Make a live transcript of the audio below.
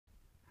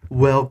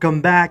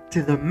Welcome back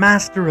to the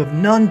Master of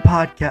None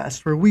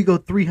podcast, where we go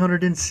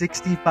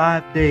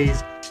 365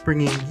 days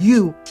bringing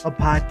you a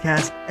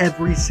podcast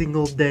every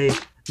single day.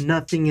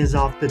 Nothing is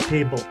off the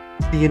table.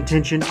 The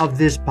intention of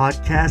this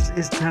podcast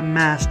is to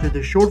master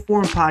the short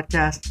form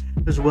podcast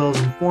as well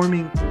as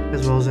informing,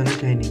 as well as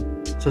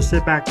entertaining. So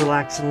sit back,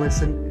 relax, and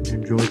listen and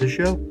enjoy the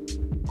show.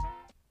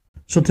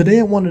 So today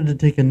I wanted to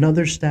take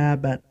another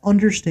stab at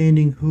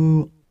understanding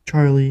who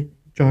Charlie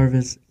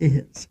Jaive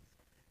is.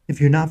 If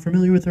you're not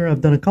familiar with her,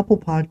 I've done a couple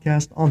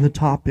podcasts on the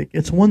topic.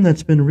 It's one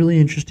that's been really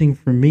interesting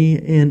for me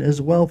and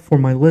as well for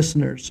my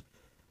listeners.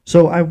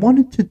 So I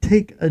wanted to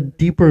take a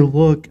deeper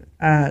look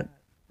at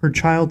her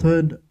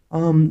childhood,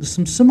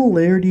 some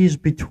similarities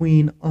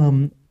between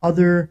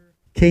other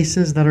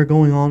cases that are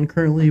going on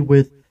currently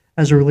with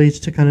as it relates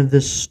to kind of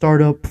this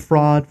startup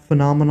fraud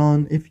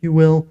phenomenon, if you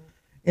will.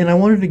 And I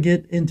wanted to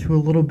get into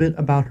a little bit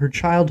about her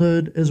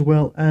childhood as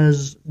well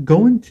as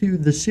go into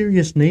the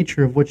serious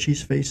nature of what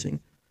she's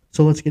facing.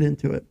 So let's get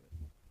into it.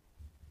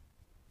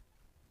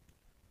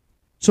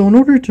 So in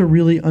order to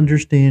really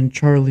understand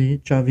Charlie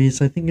Jaive,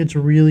 I think it's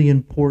really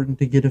important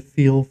to get a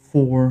feel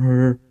for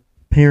her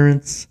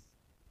parents,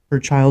 her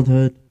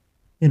childhood,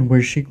 and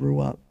where she grew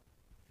up.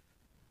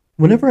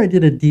 Whenever I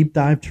did a deep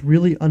dive to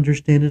really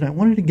understand it, I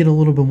wanted to get a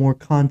little bit more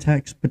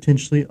context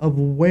potentially of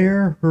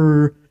where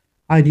her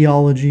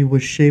ideology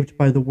was shaped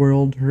by the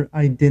world, her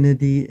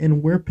identity,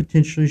 and where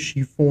potentially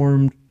she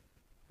formed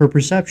her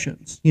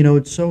perceptions. You know,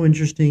 it's so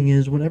interesting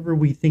is whenever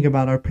we think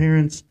about our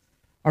parents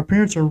are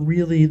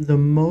really the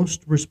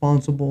most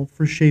responsible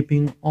for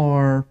shaping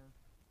our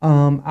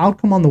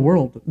outcome on the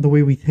world, the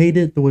way we hate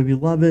it, the way we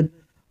love it,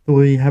 the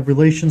way we have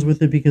relations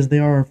with it, because they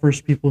are our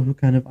first people who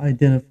kind of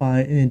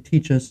identify and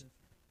teach us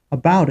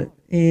about it.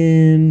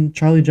 And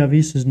Charlie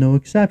Jaive is no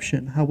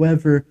exception.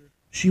 However,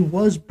 she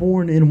was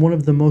born in one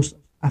of the most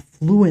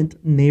affluent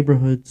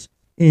neighborhoods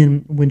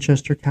in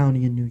Winchester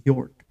County in New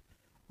York.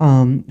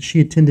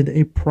 She attended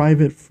a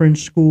private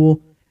French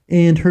school,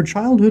 and her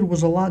childhood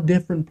was a lot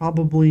different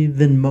probably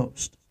than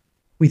most.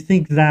 We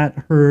think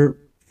that her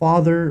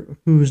father,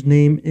 whose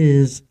name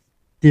is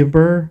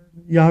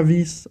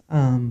Javice,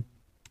 I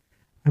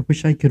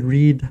wish I could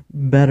read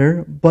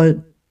better, but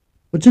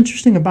what's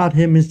interesting about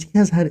him is he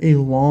has had a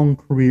long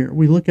career.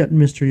 We look at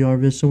Mr.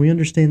 Javice and we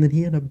understand that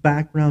he had a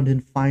background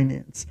in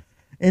finance,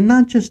 and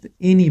not just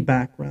any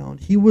background.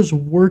 He was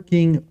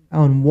working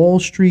on Wall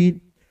Street.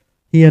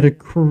 He had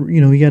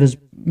he had his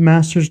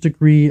master's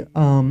degree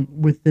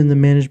within the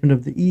management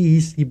of the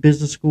EEC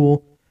Business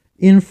School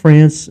in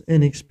France,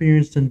 and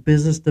experienced in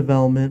business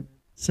development,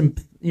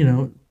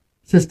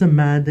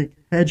 systematic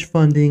hedge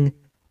funding,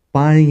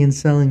 buying and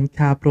selling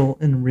capital,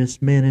 and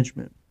risk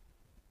management.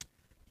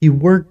 He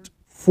worked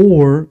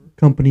for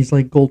companies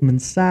like Goldman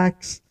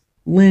Sachs,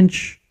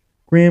 Lynch,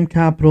 Graham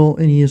Capital,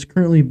 and he is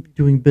currently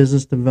doing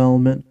business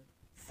development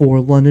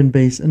for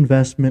London-based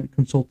investment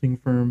consulting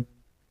firm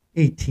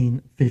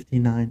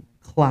 1859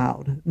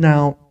 Cloud.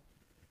 Now,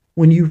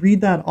 when you read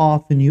that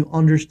off and you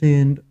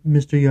understand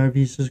Mr.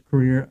 Jaive's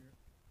career,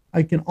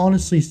 I can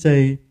honestly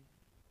say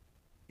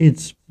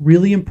it's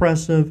really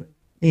impressive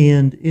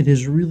and it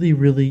is really,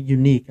 really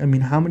unique. I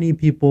mean, how many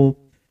people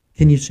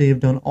can you say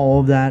have done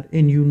all of that?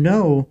 And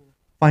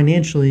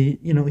financially,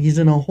 he's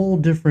in a whole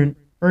different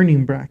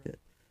earning bracket.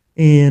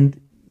 And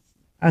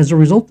as a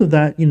result of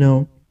that,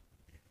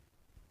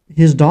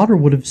 his daughter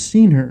would have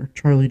seen her,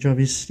 Charlie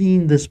Jaive,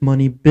 seen this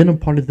money, been a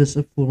part of this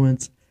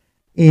affluence,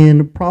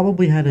 and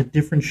probably had a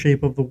different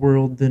shape of the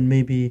world than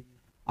maybe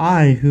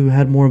I, who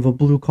had more of a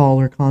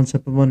blue-collar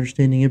concept of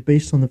understanding it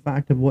based on the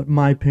fact of what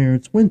my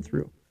parents went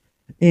through.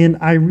 And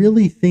I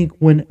really think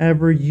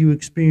whenever you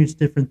experience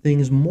different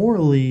things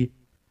morally,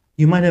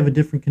 you might have a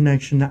different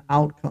connection to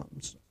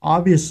outcomes.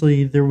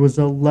 Obviously, there was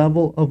a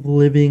level of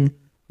living,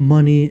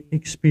 money,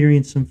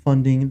 experience, and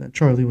funding that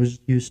Charlie was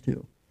used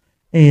to.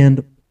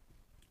 And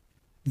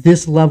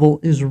this level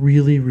is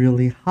really,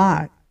 really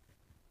high.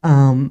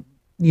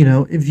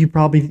 If you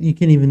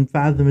can't even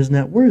fathom his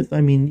net worth.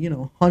 I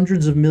mean,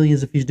 hundreds of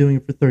millions if he's doing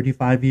it for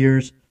 35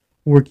 years,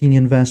 working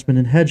investment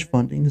and hedge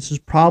funding. This is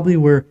probably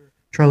where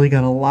Charlie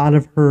got a lot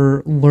of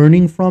her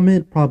learning from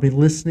it, probably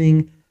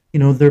listening.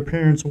 Their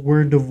parents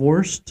were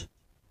divorced.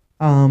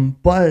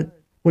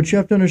 But what you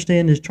have to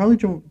understand is Charlie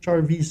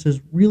Jaive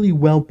is really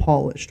well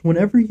polished.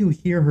 Whenever you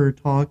hear her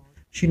talk,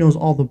 she knows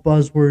all the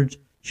buzzwords.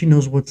 She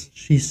knows what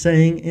she's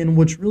saying. And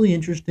what's really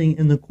interesting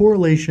in the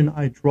correlation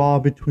I draw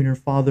between her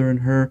father and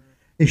her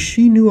is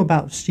she knew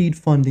about seed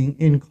funding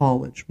in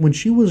college. When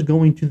she was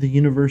going to the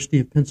University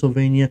of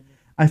Pennsylvania,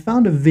 I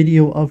found a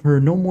video of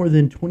her no more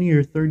than 20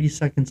 or 30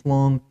 seconds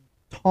long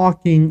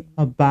talking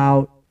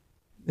about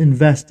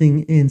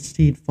investing in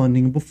seed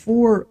funding.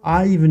 Before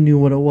I even knew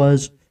what it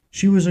was,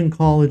 she was in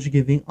college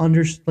giving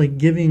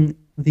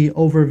the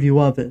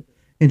overview of it.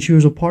 And she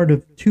was a part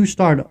of two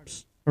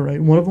startups. All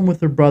right, one of them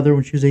with her brother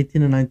when she was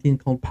 18 and 19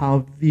 called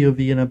POW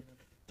VOV, and I've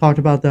talked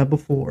about that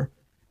before.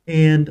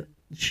 And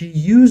she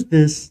used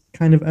this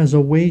kind of as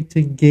a way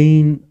to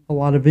gain a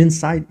lot of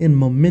insight and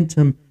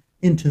momentum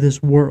into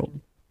this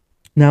world.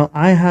 Now,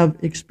 I have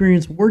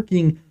experience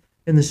working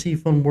in the seed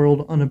fund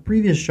world on a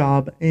previous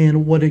job,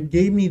 and what it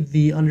gave me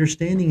the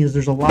understanding is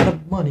there's a lot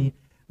of money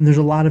and there's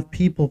a lot of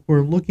people who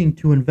are looking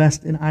to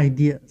invest in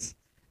ideas.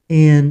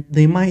 And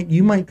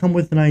you might come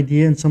with an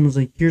idea and someone's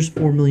like, here's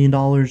 $4 million.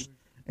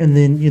 And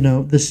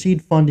then, the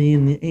seed funding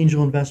and the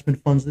angel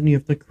investment funds, then you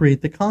have to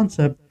create the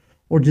concept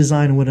or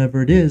design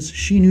whatever it is.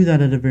 She knew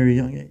that at a very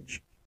young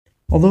age.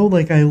 Although,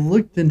 I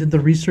looked and did the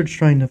research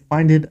trying to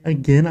find it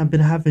again, I've been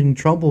having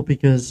trouble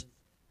because,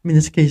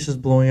 this case is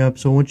blowing up.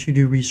 So once you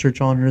do research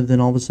on her, then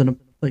all of a sudden,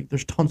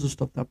 there's tons of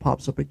stuff that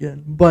pops up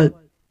again. But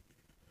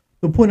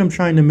the point I'm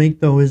trying to make,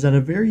 though, is at a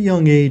very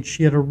young age,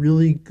 she had a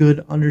really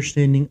good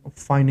understanding of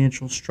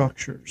financial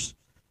structures.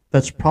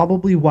 That's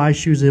probably why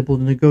she was able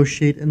to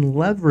negotiate and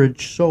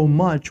leverage so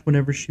much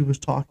whenever she was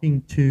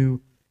talking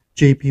to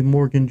JP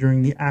Morgan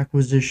during the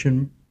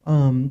acquisition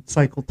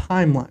cycle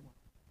timeline.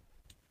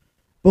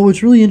 But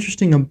what's really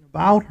interesting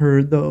about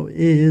her, though,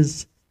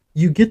 is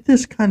you get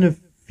this kind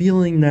of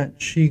feeling that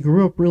she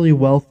grew up really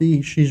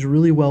wealthy. She's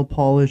really well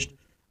polished.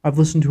 I've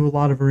listened to a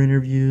lot of her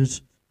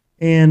interviews.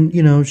 And,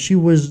 she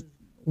was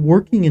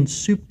working in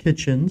soup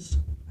kitchens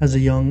as a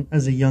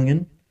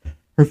youngin'.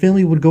 Her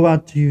family would go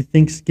out to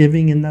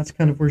Thanksgiving, and that's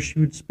kind of where she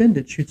would spend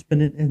it. She'd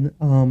spend it in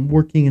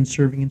working and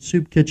serving in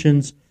soup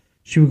kitchens.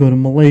 She would go to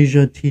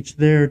Malaysia, teach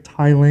there,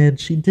 Thailand.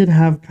 She did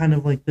have kind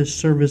of this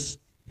service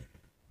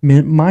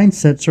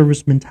mindset,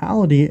 service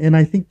mentality, and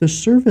I think the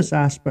service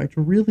aspect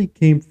really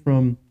came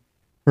from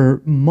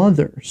her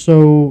mother.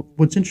 So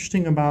what's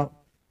interesting about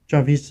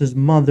Javice's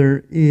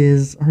mother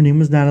is her name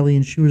was Natalie,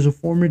 and she was a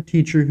former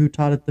teacher who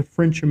taught at the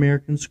French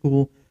American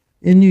School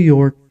in New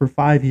York for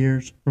 5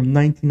 years from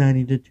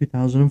 1990 to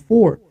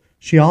 2004.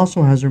 She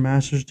also has her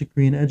master's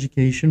degree in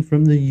education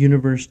from the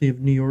University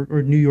of New York,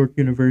 or New York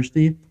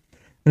University,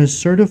 and a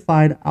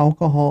certified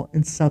alcohol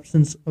and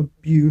substance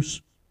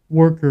abuse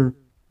worker,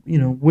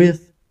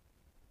 with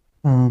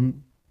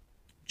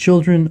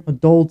children,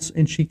 adults,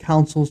 and she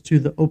counsels to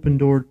the Open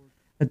Door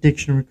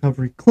Addiction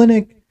Recovery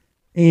Clinic.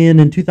 And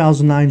in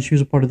 2009, she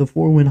was a part of the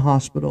Four Wind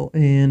Hospital.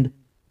 And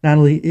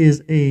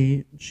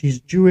Natalie she's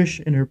Jewish,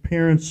 and her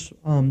parents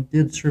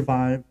did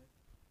survive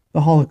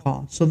the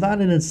Holocaust. So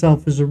that in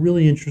itself is a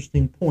really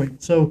interesting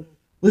point. So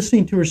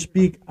listening to her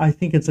speak, I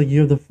think it's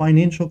you have the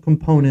financial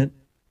component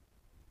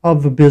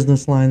of a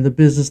business line, the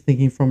business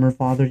thinking from her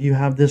father. You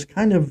have this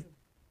kind of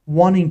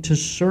wanting to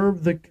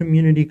serve the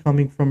community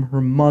coming from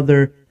her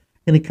mother,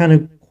 and it kind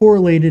of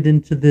correlated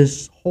into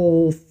this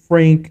whole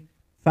Frank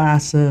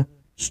FAFSA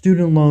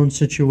student loan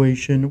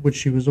situation, which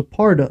she was a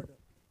part of.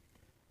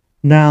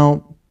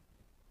 Now,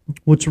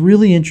 what's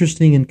really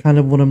interesting and kind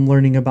of what I'm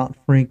learning about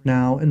Frank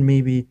now, and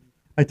maybe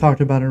I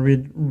talked about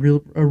in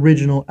a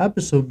original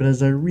episode, but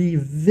as I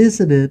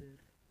revisit it,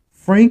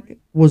 Frank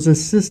was a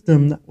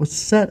system that was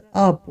set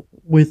up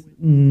with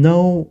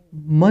no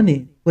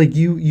money.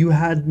 You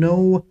had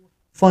no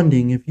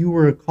funding. If you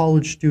were a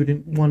college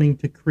student wanting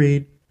to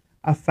create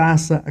a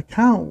FAFSA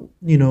account,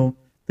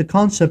 the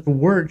concept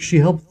worked. She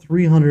helped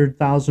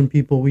 300,000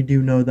 people. We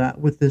do know that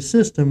with this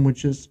system,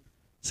 which is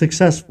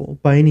successful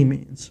by any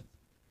means.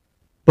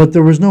 But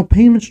there was no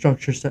payment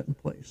structure set in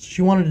place.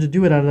 She wanted to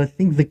do it out of, I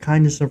think, the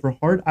kindness of her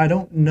heart. I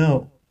don't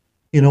know.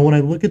 When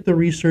I look at the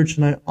research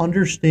and I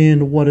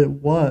understand what it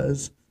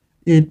was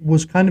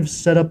kind of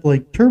set up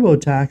like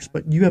TurboTax,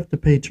 but you have to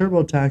pay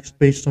TurboTax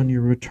based on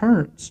your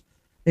returns.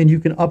 And you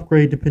can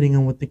upgrade depending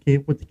on what the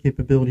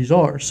capabilities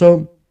are.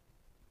 So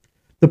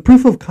the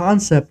proof of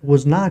concept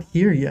was not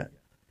here yet.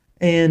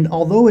 And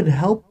although it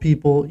helped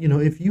people,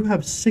 if you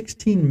have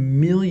 16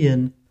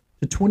 million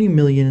to 20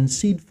 million in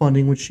seed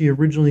funding, which she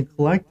originally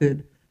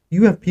collected,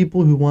 you have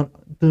people who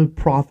want the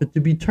profit to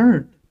be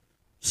turned.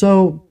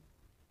 So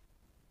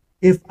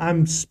if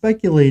I'm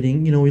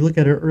speculating, we look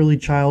at her early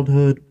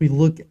childhood, we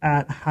look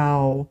at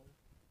how,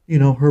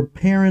 her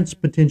parents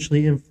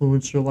potentially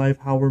influenced her life,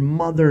 how her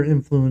mother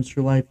influenced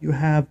her life. You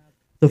have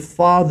the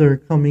father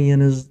coming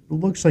in as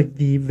looks like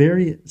the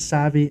very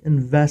savvy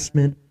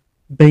investment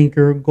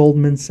banker,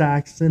 Goldman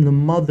Sachs, and the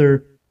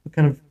mother who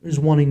kind of is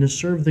wanting to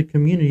serve the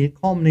community. It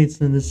culminates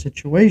in this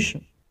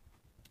situation.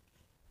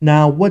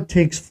 Now, what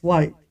takes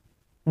flight?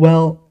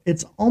 Well,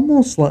 it's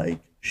almost like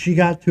she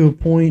got to a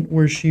point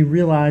where she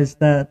realized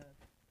that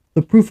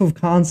the proof of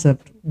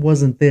concept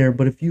wasn't there.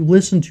 But if you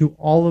listen to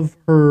all of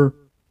her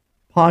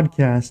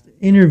podcast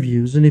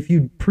interviews, and if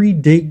you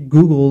predate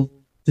Google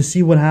to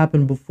see what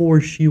happened before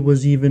she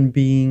was even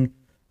being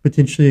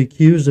potentially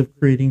accused of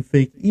creating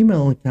fake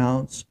email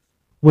accounts,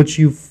 what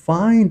you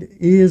find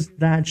is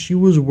that she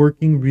was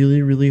working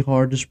really, really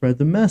hard to spread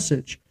the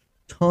message.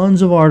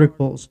 Tons of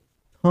articles,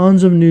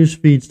 tons of news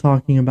feeds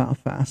talking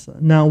about FAFSA.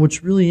 Now,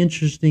 what's really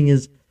interesting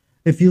is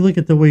if you look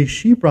at the way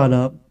she brought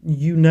up,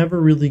 you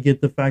never really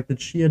get the fact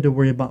that she had to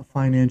worry about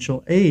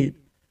financial aid.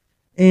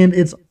 And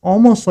it's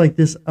almost like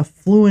this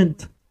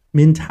affluent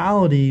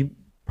mentality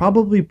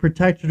probably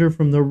protected her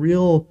from the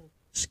real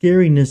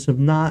scariness of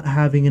not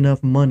having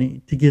enough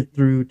money to get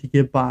through, to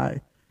get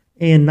by,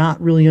 and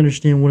not really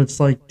understand what it's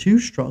like to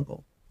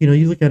struggle.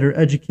 You look at her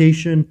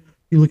education,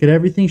 You look at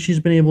everything she's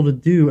been able to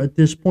do at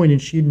this point,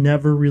 and she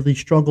never really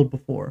struggled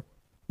before.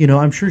 You know,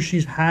 I'm sure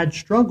she's had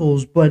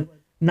struggles, but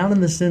not in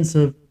the sense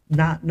of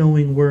not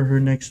knowing where her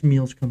next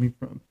meal's coming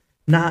from,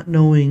 not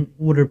knowing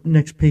what her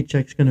next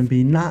paycheck's going to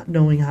be, not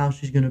knowing how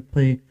she's going to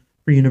pay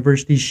for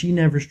university. She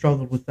never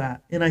struggled with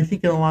that. And I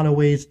think in a lot of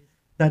ways,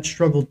 that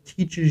struggle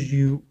teaches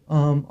you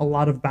a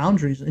lot of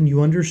boundaries, and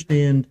you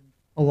understand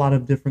a lot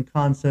of different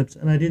concepts.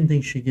 And I didn't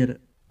think she'd get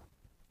it.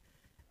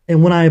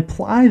 And when I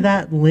apply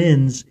that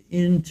lens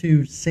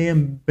into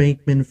Sam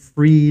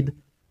Bankman-Fried,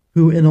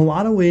 who in a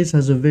lot of ways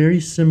has a very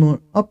similar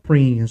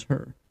upbringing as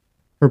her.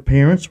 Her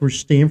parents were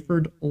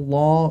Stanford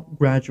law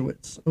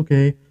graduates,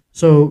 okay?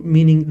 So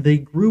meaning they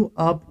grew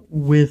up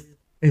with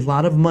a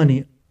lot of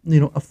money, you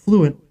know,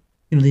 affluent,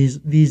 you know,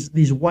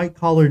 these white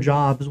collar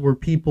jobs where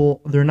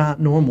people, they're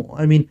not normal.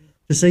 I mean,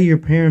 to say your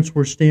parents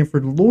were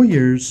Stanford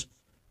lawyers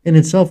in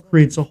itself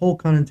creates a whole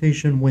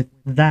connotation with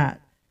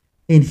that.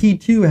 And he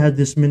too had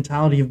this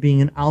mentality of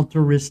being an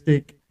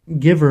altruistic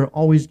giver,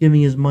 always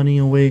giving his money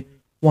away,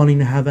 wanting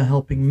to have a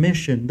helping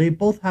mission. They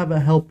both have a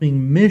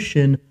helping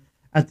mission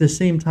at the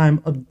same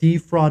time of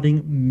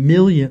defrauding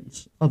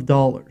millions of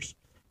dollars.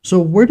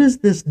 So where does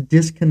this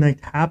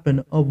disconnect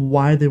happen of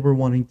why they were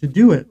wanting to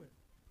do it?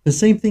 The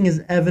same thing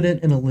is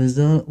evident in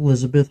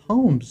Elizabeth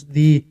Holmes,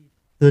 the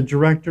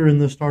director and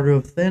the starter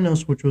of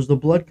Theranos, which was the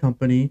blood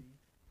company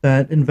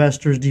that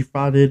investors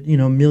defrauded, you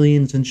know,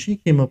 millions, and she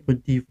came up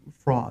with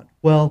defraud.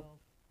 Well,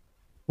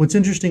 what's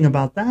interesting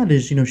about that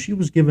is, you know, she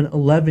was given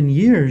 11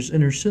 years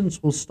and her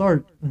sentence will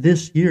start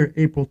this year,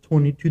 April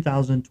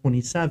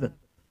 2027.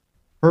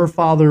 Her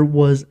father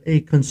was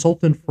a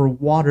consultant for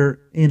water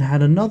and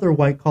had another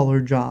white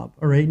collar job.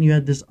 All right. And you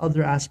had this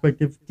other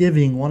aspect of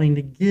giving, wanting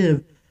to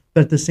give,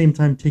 but at the same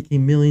time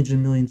taking millions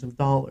and millions of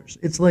dollars.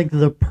 It's like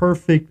the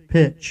perfect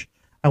pitch.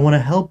 I want to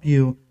help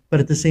you,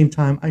 but at the same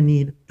time, I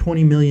need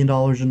 $20 million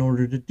in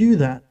order to do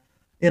that.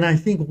 And I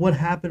think what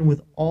happened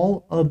with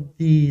all of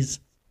these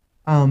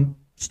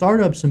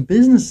startups and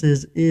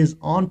businesses is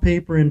on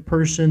paper, in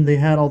person, they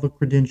had all the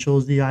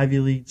credentials, the Ivy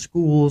League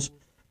schools,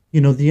 you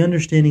know, the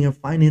understanding of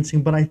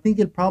financing, but I think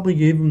it probably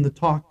gave them the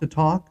talk to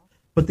talk,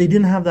 but they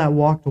didn't have that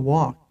walk to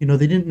walk. You know,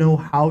 they didn't know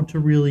how to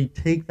really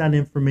take that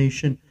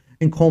information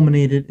and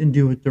culminate it and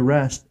do it the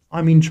rest.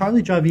 I mean,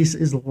 Charlie Jaive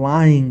is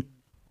lying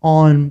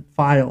on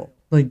file.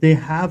 Like, they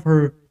have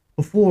her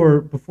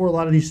before a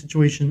lot of these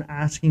situations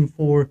asking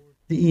for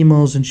the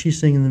emails, and she's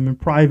sending them in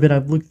private.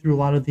 I've looked through a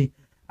lot of the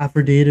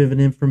affidavit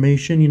and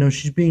information. You know,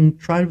 she's being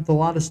tried with a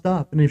lot of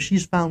stuff, and if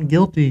she's found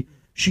guilty,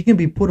 she can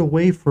be put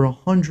away for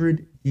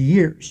 100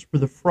 years for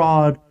the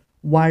fraud,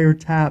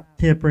 wiretap,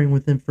 tampering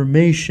with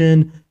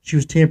information. She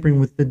was tampering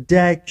with the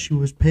deck. She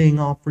was paying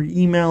off for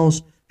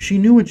emails. She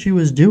knew what she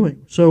was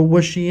doing. So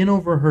was she in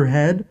over her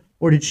head,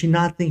 or did she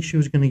not think she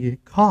was going to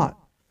get caught?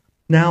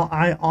 Now,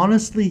 I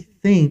honestly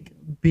think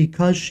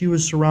because she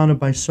was surrounded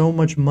by so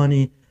much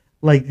money,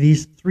 like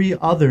these three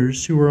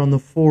others who were on the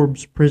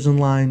Forbes prison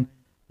line,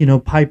 you know,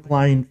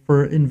 pipeline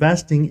for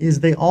investing, is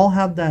they all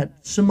have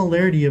that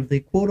similarity of they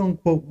quote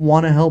unquote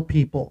want to help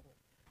people,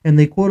 and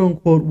they quote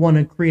unquote want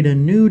to create a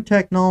new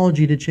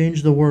technology to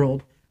change the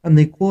world, and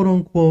they quote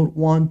unquote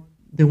want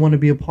to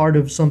be a part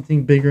of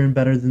something bigger and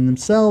better than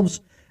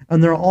themselves,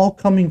 and they're all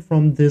coming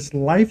from this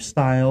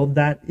lifestyle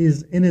that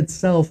is in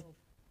itself,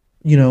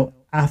 you know,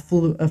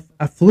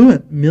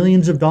 affluent,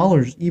 millions of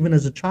dollars, even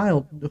as a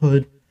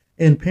childhood,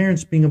 and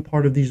parents being a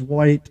part of these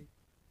white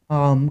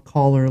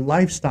collar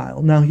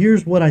lifestyle. Now,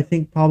 here's what I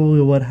think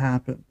probably what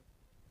happened.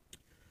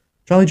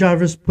 Charlie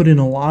Jaive put in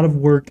a lot of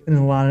work and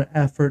a lot of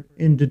effort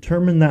and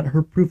determined that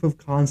her proof of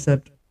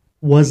concept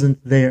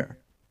wasn't there.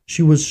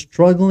 She was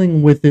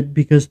struggling with it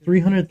because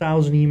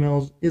 300,000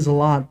 emails is a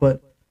lot,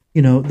 but,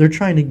 you know, they're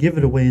trying to give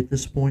it away at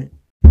this point.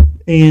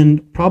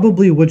 And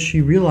probably what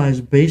she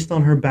realized based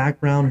on her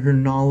background, her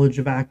knowledge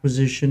of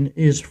acquisition,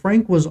 is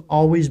Frank was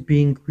always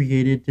being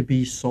created to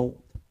be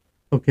sold.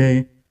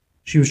 Okay?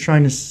 She was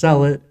trying to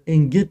sell it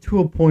and get to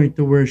a point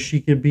to where she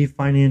could be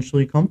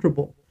financially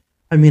comfortable.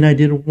 I mean, I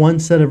did one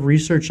set of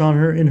research on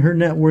her, and her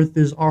net worth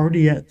is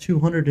already at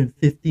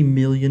 $250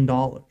 million.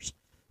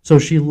 So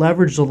she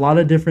leveraged a lot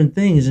of different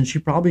things, and she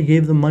probably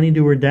gave the money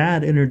to her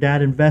dad, and her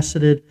dad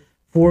invested it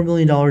 $4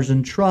 million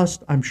in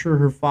trust. I'm sure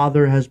her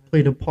father has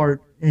played a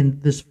part in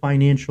this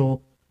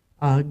financial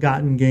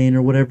gotten gain,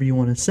 or whatever you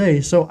want to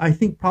say. So I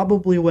think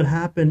probably what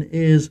happened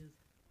is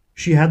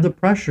she had the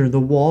pressure. The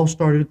wall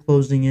started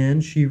closing in.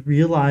 She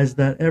realized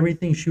that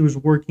everything she was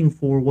working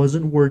for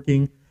wasn't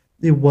working.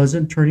 It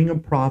wasn't turning a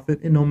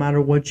profit. And no matter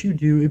what you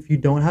do, if you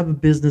don't have a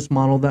business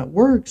model that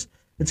works,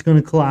 it's going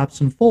to collapse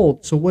and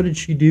fold. So what did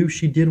she do?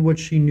 She did what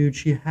she knew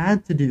she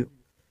had to do.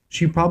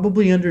 She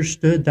probably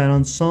understood that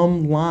on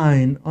some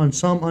line, on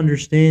some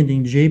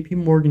understanding, JP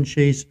Morgan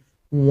Chase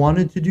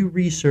wanted to do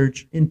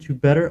research into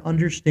better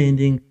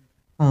understanding,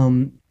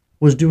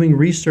 was doing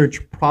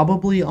research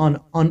probably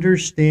on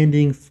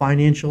understanding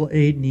financial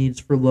aid needs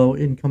for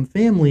low-income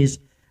families,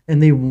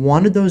 and they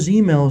wanted those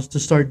emails to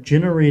start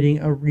generating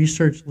a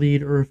research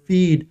lead or a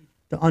feed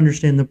to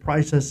understand the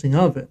processing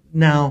of it.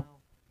 Now,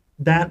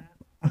 that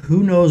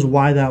Who knows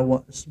why that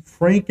was?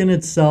 Frank in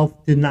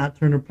itself did not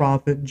turn a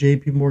profit.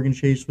 JP Morgan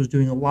Chase was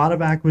doing a lot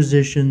of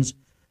acquisitions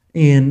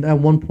and at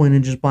one point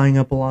and just buying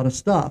up a lot of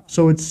stuff.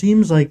 So it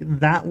seems like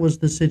that was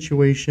the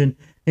situation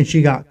and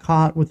she got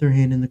caught with her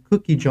hand in the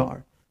cookie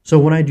jar. So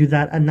when I do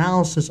that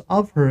analysis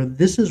of her,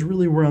 this is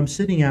really where I'm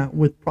sitting at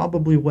with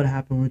probably what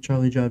happened with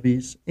Charlie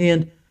Jaive.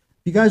 And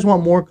if you guys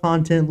want more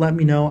content, let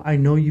me know. I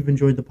know you've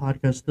enjoyed the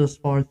podcast thus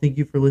far. Thank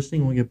you for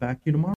listening. We'll get back to you tomorrow.